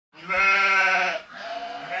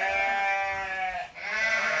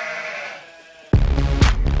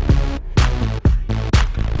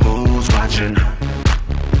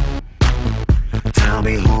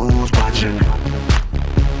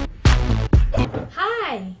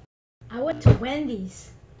I went to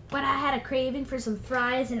Wendy's, but I had a craving for some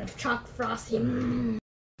fries and a chocolate frosty.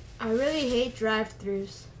 I really hate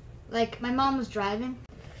drive-thrus. Like, my mom was driving.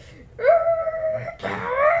 Get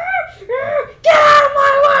out of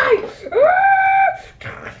my way!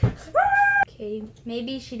 Okay,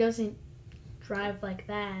 maybe she doesn't drive like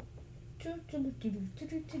that. Turn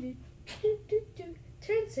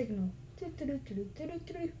signal.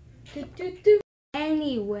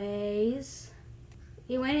 Anyways,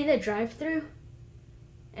 we went in the drive-thru,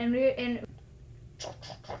 and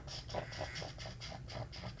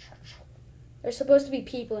there's supposed to be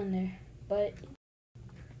people in there, but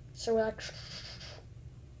so we're like,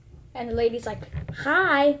 and the lady's like,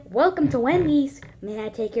 "Hi, welcome to Wendy's. May I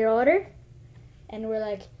take your order?" And we're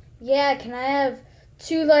like, "Yeah, can I have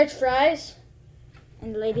 2 large fries?"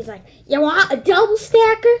 And the lady's like, "You want a double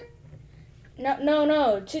stacker?"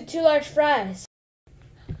 No, two large fries.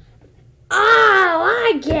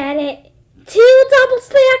 Oh, I get it. 2 double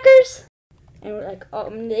stackers? And we're like,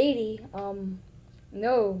 lady,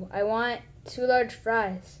 no, I want 2 large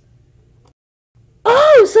fries.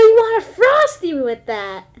 Oh, so you want a Frosty with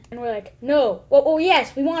that? And we're like, no. Well,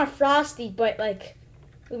 yes, we want a Frosty, but like,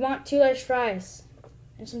 we want 2 large fries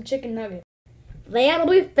and some chicken nuggets. That'll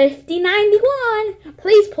be $50.91.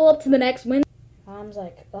 Please pull up to the next window. Mom's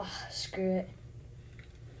like, ugh, screw it.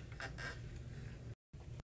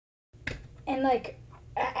 And like,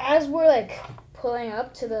 as we're like pulling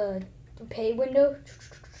up to the pay window,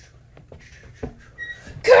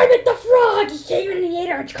 Kermit the Frog! He came in the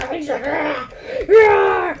 8-inch car. He's like,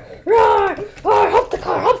 roar, roar, roar, hump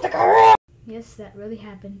the car. Yes, that really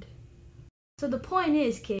happened. So the point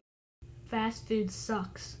is, kids, fast food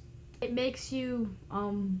sucks. It makes you,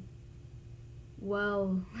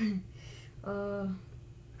 well,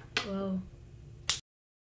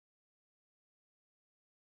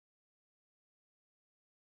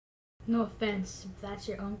 no offense if that's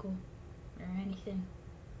your uncle or anything.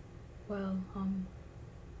 Well,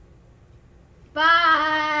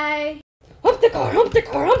 bye! Hump the car, hump the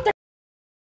car, hump the